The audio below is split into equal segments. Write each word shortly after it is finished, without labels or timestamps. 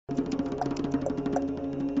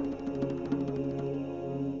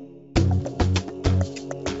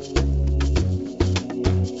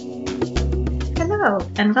Hello,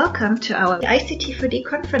 and welcome to our ICT4D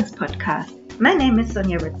conference podcast. My name is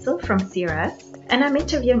Sonja Ritzel from CRS, and I'm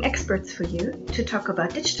interviewing experts for you to talk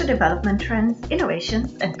about digital development trends,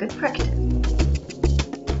 innovations, and good practice.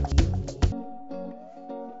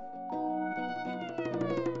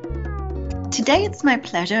 Today, it's my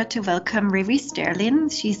pleasure to welcome Revi Sterling.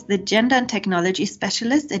 She's the Gender and Technology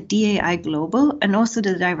Specialist at DAI Global and also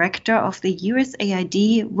the Director of the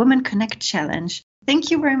USAID WomenConnect Challenge.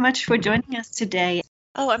 Thank you very much for joining us today.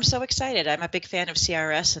 Oh, I'm so excited. I'm a big fan of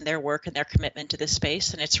CRS and their work and their commitment to this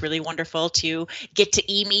space, and it's really wonderful to get to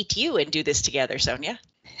meet you and do this together, Sonja.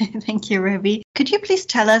 Thank you, Revi. Could you please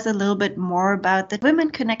tell us a little bit more about the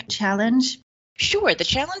WomenConnect Challenge? Sure. The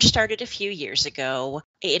challenge started a few years ago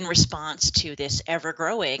in response to this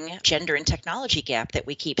ever-growing gender and technology gap that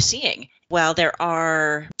we keep seeing. While there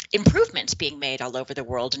are improvements being made all over the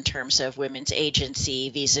world in terms of women's agency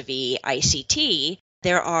vis-a-vis ICT,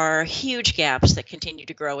 there are huge gaps that continue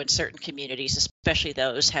to grow in certain communities, especially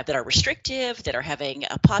those that are restrictive, that are having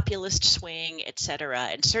a populist swing, et cetera.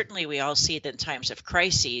 And certainly we all see that in times of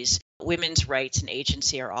crises, women's rights and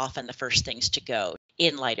agency are often the first things to go.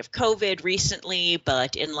 In light of COVID recently,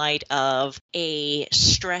 but in light of a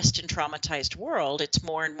stressed and traumatized world, it's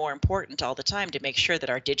more and more important all the time to make sure that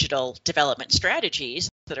our digital development strategies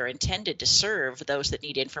that are intended to serve those that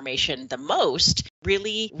need information the most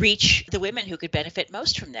really reach the women who could benefit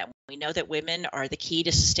most from them. We know that women are the key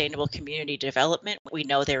to sustainable community development. We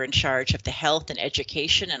know they're in charge of the health and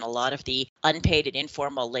education and a lot of the unpaid and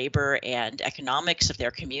informal labor and economics of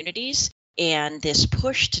their communities. And this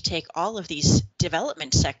push to take all of these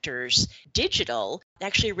development sectors digital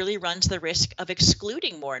actually really runs the risk of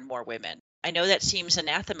excluding more and more women. I know that seems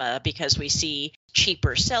anathema because we see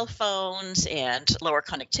cheaper cell phones and lower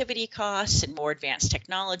connectivity costs and more advanced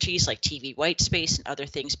technologies like TV white space and other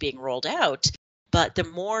things being rolled out. But the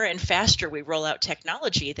more and faster we roll out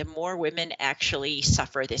technology, the more women actually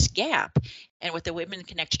suffer this gap. And what the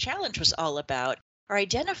WomenConnect Challenge was all about are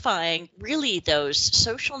identifying really those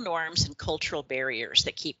social norms and cultural barriers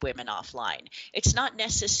that keep women offline. It's not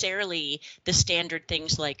necessarily the standard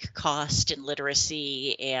things like cost and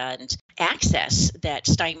literacy and access that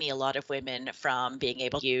stymie a lot of women from being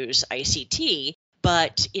able to use ICT.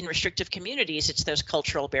 But in restrictive communities, it's those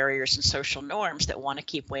cultural barriers and social norms that want to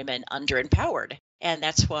keep women underempowered. And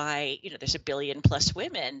that's why, there's 1 billion plus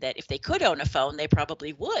women that if they could own a phone, they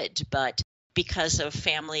probably would. But because of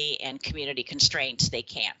family and community constraints, they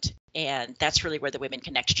can't. And that's really where the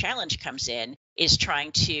WomenConnect Challenge comes in, is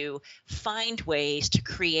trying to find ways to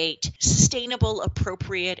create sustainable,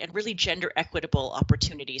 appropriate, and really gender equitable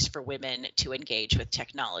opportunities for women to engage with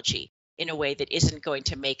technology in a way that isn't going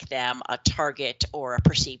to make them a target or a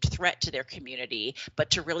perceived threat to their community,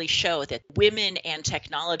 but to really show that women and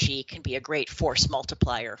technology can be a great force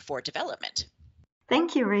multiplier for development.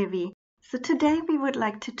 Thank you, Revi. So today we would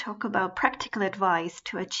like to talk about practical advice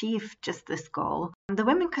to achieve just this goal. The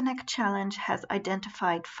WomenConnect Challenge has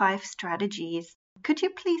identified 5 strategies. Could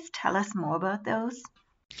you please tell us more about those?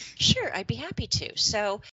 Sure, I'd be happy to.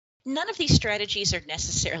 So none of these strategies are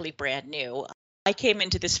necessarily brand new. I came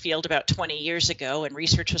into this field about 20 years ago, and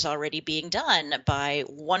research was already being done by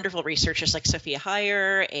wonderful researchers like Sophia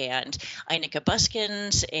Heyer and Inika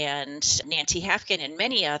Buskins and Nancy Hafkin and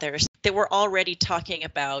many others that were already talking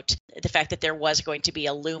about the fact that there was going to be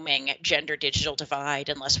a looming gender digital divide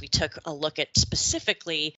unless we took a look at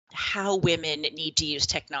specifically how women need to use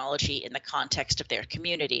technology in the context of their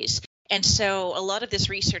communities. And so a lot of this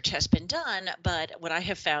research has been done, but what I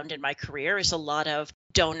have found in my career is a lot of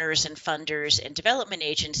donors and funders and development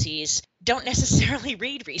agencies don't necessarily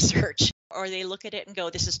read research, or they look at it and go,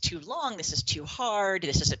 this is too long, this is too hard,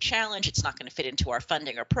 this is a challenge, it's not going to fit into our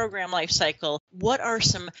funding or program life cycle. What are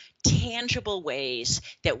some tangible ways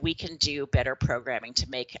that we can do better programming to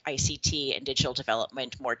make ICT and digital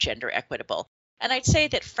development more gender equitable? And I'd say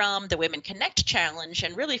that from the WomenConnect Challenge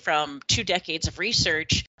and really from 2 decades of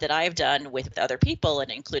research that I've done with other people, and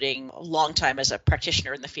including a long time as a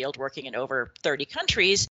practitioner in the field working in over 30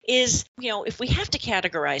 countries, is, if we have to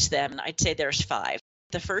categorize them, I'd say there's 5.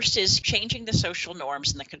 The first is changing the social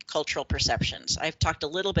norms and the cultural perceptions. I've talked a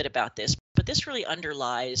little bit about this, but this really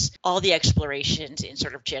underlies all the explorations in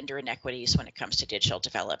sort of gender inequities when it comes to digital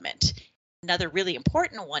development. Another really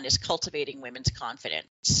important one is cultivating women's confidence.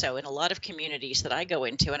 So in a lot of communities that I go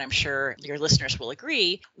into, and I'm sure your listeners will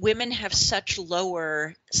agree, women have such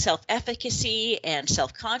lower self-efficacy and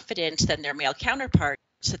self-confidence than their male counterparts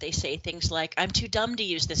So they say things like, I'm too dumb to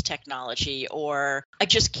use this technology, or I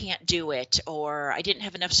just can't do it, or I didn't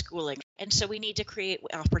have enough schooling. And so we need to create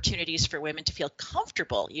opportunities for women to feel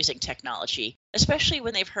comfortable using technology, especially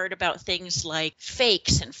when they've heard about things like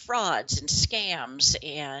fakes and frauds and scams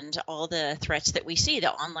and all the threats that we see,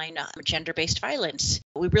 the online gender-based violence.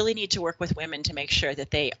 We really need to work with women to make sure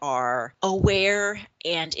that they are aware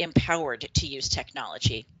and empowered to use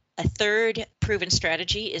technology. A third proven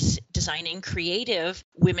strategy is designing creative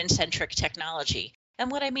women-centric technology.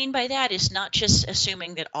 And what I mean by that is not just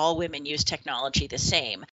assuming that all women use technology the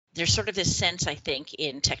same. There's sort of this sense, I think,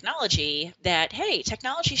 in technology that, hey,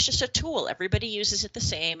 technology is just a tool. Everybody uses it the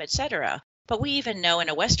same, etc. But we even know in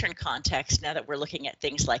a Western context, now that we're looking at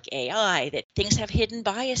things like AI, that things have hidden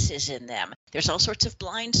biases in them. There's all sorts of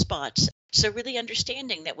blind spots. So really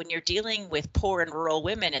understanding that when you're dealing with poor and rural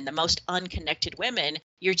women and the most unconnected women,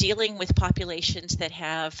 you're dealing with populations that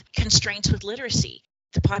have constraints with literacy.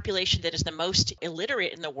 The population that is the most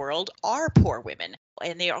illiterate in the world are poor women.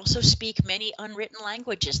 And they also speak many unwritten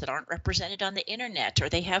languages that aren't represented on the internet, or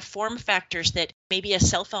they have form factors that maybe a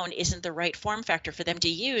cell phone isn't the right form factor for them to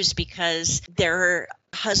use because their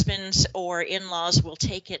husbands or in-laws will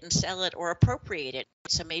take it and sell it or appropriate it.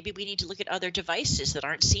 So maybe we need to look at other devices that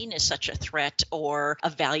aren't seen as such a threat or a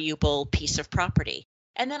valuable piece of property.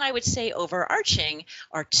 And then I would say overarching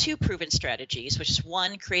are two proven strategies, which is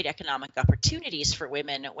one, create economic opportunities for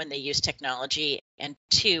women when they use technology, and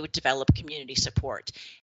two, develop community support.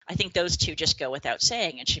 I think those two just go without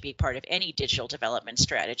saying and should be part of any digital development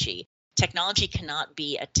strategy. Technology cannot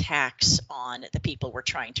be a tax on the people we're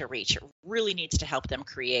trying to reach. It really needs to help them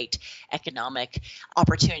create economic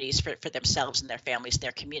opportunities for themselves and their families and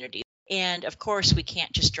their communities. And of course, we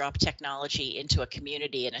can't just drop technology into a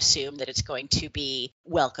community and assume that it's going to be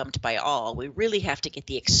welcomed by all. We really have to get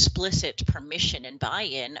the explicit permission and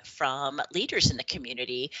buy-in from leaders in the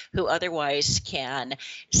community who otherwise can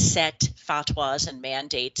set fatwas and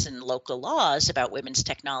mandates and local laws about women's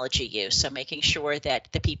technology use. So making sure that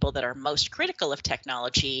the people that are most critical of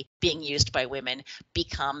technology being used by women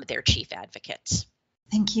become their chief advocates.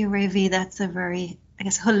 Thank you, Revi. That's a very,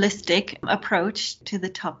 holistic approach to the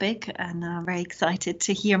topic, and I'm very excited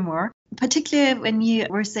to hear more. Particularly when you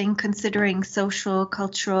were saying considering social,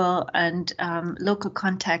 cultural, and local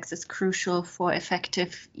context is crucial for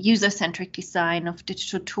effective user-centric design of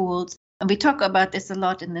digital tools. And we talk about this a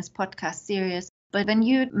lot in this podcast series. But when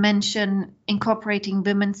you mention incorporating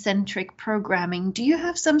women-centric programming, do you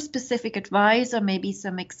have some specific advice or maybe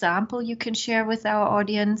some example you can share with our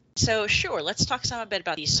audience? So sure, let's talk some a bit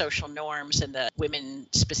about these social norms and the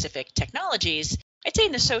women-specific technologies. I'd say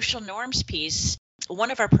in the social norms piece,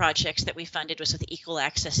 one of our projects that we funded was with Equal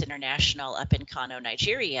Access International up in Kano,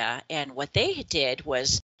 Nigeria. And what they did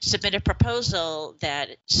was submit a proposal that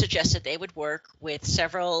suggested they would work with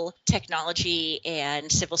several technology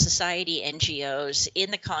and civil society NGOs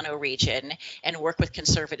in the Kano region and work with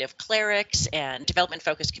conservative clerics and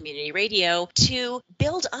development-focused community radio to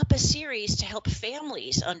build up a series to help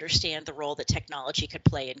families understand the role that technology could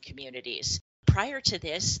play in communities. Prior to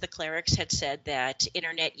this, the clerics had said that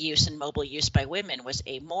internet use and mobile use by women was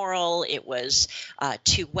amoral, it was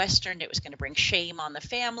too Western, it was going to bring shame on the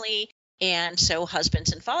family. And so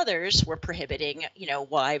husbands and fathers were prohibiting,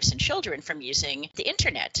 wives and children from using the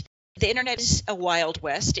internet. The internet is a wild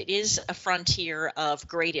west. It is a frontier of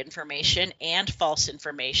great information and false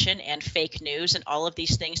information and fake news and all of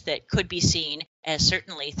these things that could be seen as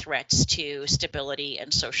certainly threats to stability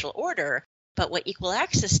and social order. But what Equal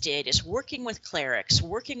Access did is working with clerics,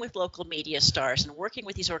 working with local media stars, and working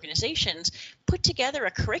with these organizations, put together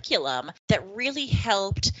a curriculum that really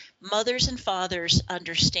helped mothers and fathers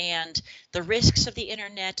understand the risks of the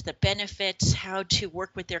internet, the benefits, how to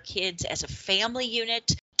work with their kids as a family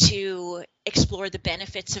unit, to explore the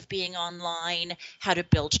benefits of being online, how to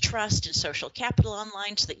build trust and social capital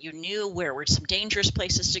online so that you knew where were some dangerous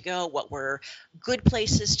places to go, what were good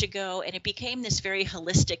places to go. And it became this very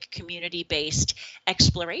holistic community-based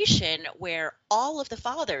exploration where all of the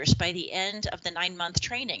fathers, by the end of the 9-month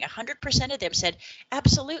training, 100% of them said,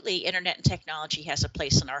 absolutely, internet and technology has a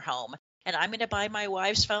place in our home. And I'm going to buy my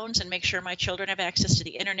wives' phones and make sure my children have access to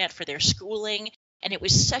the internet for their schooling. And it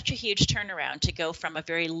was such a huge turnaround to go from a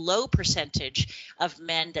very low percentage of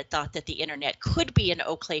men that thought that the internet could be an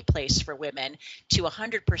okay place for women to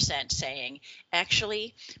 100% saying,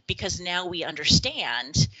 actually, because now we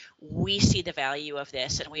understand, we see the value of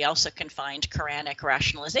this. And we also can find Quranic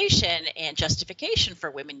rationalization and justification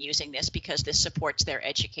for women using this because this supports their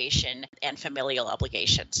education and familial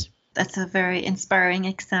obligations. That's a very inspiring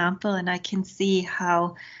example, and I can see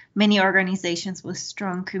how many organizations with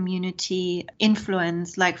strong community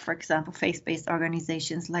influence, like, for example, faith-based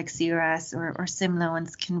organizations like CRS or similar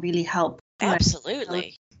ones, can really help.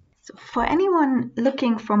 Absolutely. So for anyone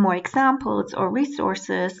looking for more examples or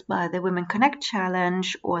resources by the WomenConnect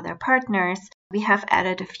Challenge or their partners, we have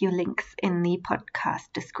added a few links in the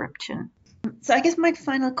podcast description. So I guess my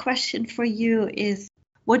final question for you is,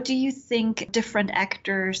 what do you think different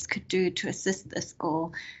actors could do to assist this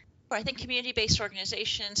goal? I think community-based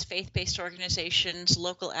organizations, faith-based organizations,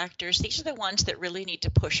 local actors, these are the ones that really need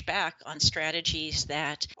to push back on strategies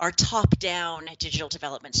that are top-down digital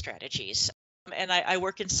development strategies. And I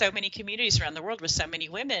work in so many communities around the world with so many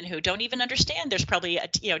women who don't even understand there's probably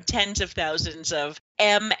tens of thousands of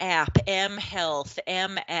M-App, M-Health,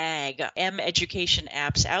 M-Ag, M-Education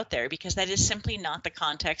apps out there, because that is simply not the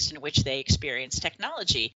context in which they experience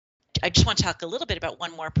technology. I just want to talk a little bit about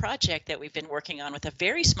one more project that we've been working on with a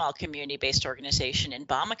very small community-based organization in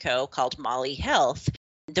Bamako called Mali Health.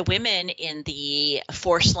 The women in the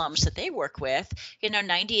 4 slums that they work with,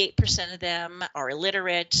 98% of them are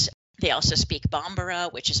illiterate. They also speak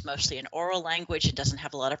Bambara, which is mostly an oral language and doesn't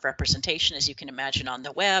have a lot of representation, as you can imagine, on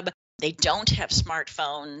the web. They don't have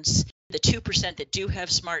smartphones. The 2% that do have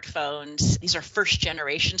smartphones, these are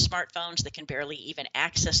first-generation smartphones that can barely even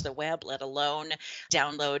access the web, let alone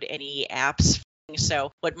download any apps.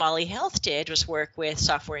 So what Mali Health did was work with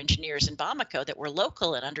software engineers in Bamako that were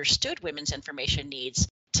local and understood women's information needs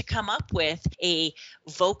to come up with a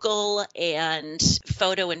vocal and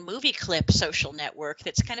photo and movie clip social network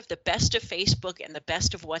that's kind of the best of Facebook and the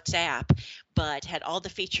best of WhatsApp, but had all the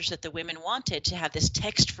features that the women wanted to have this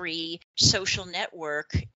text-free social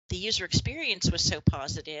network. The user experience was so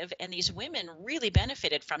positive, and these women really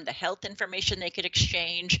benefited from the health information they could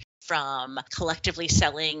exchange, from collectively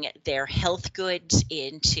selling their health goods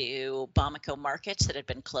into Bamako markets that had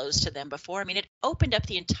been closed to them before. I mean, it opened up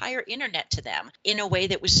the entire internet to them in a way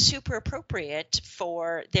that was super appropriate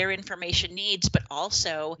for their information needs, but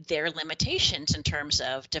also their limitations in terms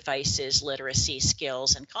of devices, literacy,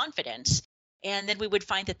 skills, and confidence. And then we would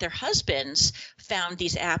find that their husbands found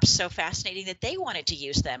these apps so fascinating that they wanted to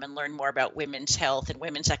use them and learn more about women's health and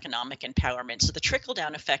women's economic empowerment. So the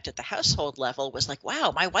trickle-down effect at the household level was like,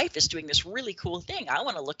 wow, my wife is doing this really cool thing. I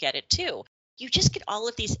want to look at it too. You just get all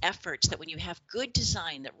of these efforts that when you have good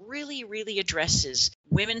design that really, really addresses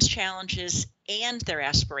women's challenges and their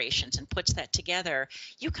aspirations and puts that together,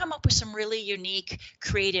 you come up with some really unique,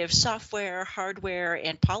 creative software, hardware,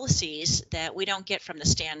 and policies that we don't get from the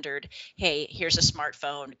standard, hey, here's a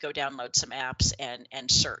smartphone, go download some apps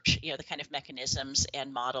and search, the kind of mechanisms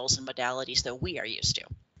and models and modalities that we are used to.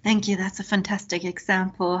 Thank you. That's a fantastic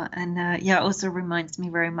example. And also reminds me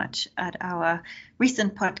very much at our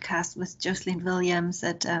recent podcast with Jocelyn Williams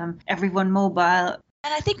at Everyone Mobile.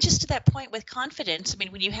 And I think just to that point with confidence, I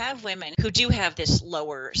mean, when you have women who do have this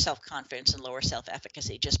lower self-confidence and lower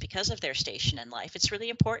self-efficacy just because of their station in life, it's really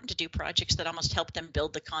important to do projects that almost help them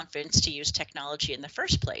build the confidence to use technology in the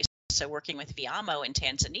first place. So working with Viamo in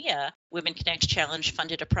Tanzania, WomenConnect Challenge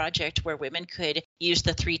funded a project where women could use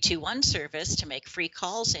the 321 service to make free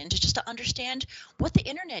calls in just to understand what the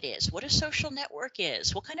internet is, what a social network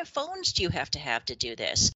is, what kind of phones do you have to do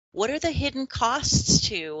this, what are the hidden costs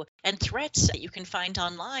to and threats that you can find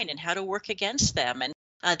online and how to work against them. And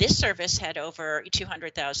this service had over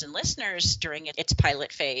 200,000 listeners during its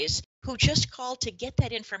pilot phase who just called to get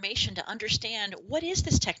that information to understand what is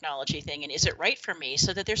this technology thing and is it right for me,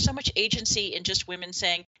 so that there's so much agency in just women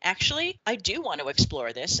saying, actually, I do want to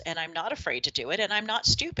explore this and I'm not afraid to do it and I'm not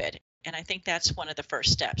stupid. And I think that's one of the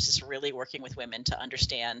first steps, is really working with women to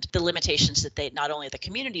understand the limitations that they, not only the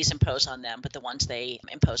communities impose on them, but the ones they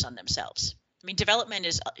impose on themselves. I mean, development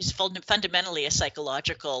is fundamentally a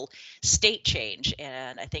psychological state change,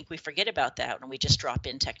 and I think we forget about that when we just drop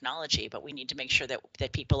in technology, but we need to make sure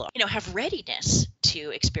that people have readiness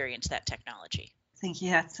to experience that technology. Thank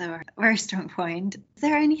you. That's a very strong point. Is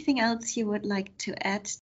there anything else you would like to add?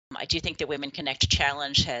 I do think the WomenConnect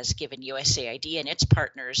Challenge has given USAID and its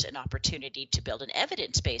partners an opportunity to build an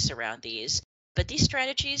evidence base around these. But these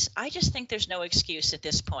strategies, I just think there's no excuse at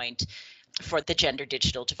this point for the gender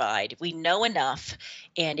digital divide. We know enough,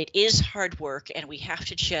 and it is hard work, and we have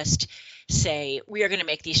to just say we are going to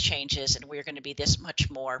make these changes and we're going to be this much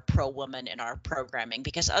more pro-woman in our programming,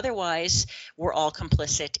 because otherwise we're all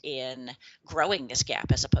complicit in growing this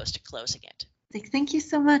gap as opposed to closing it. Thank you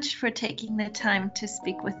so much for taking the time to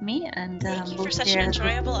speak with me. And thank you for such an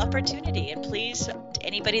enjoyable opportunity. And please,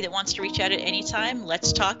 anybody that wants to reach out at any time,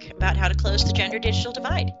 let's talk about how to close the gender digital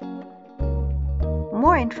divide.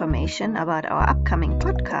 More information about our upcoming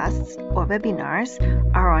podcasts or webinars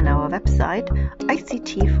are on our website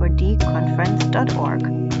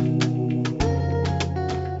ictfordconference.org.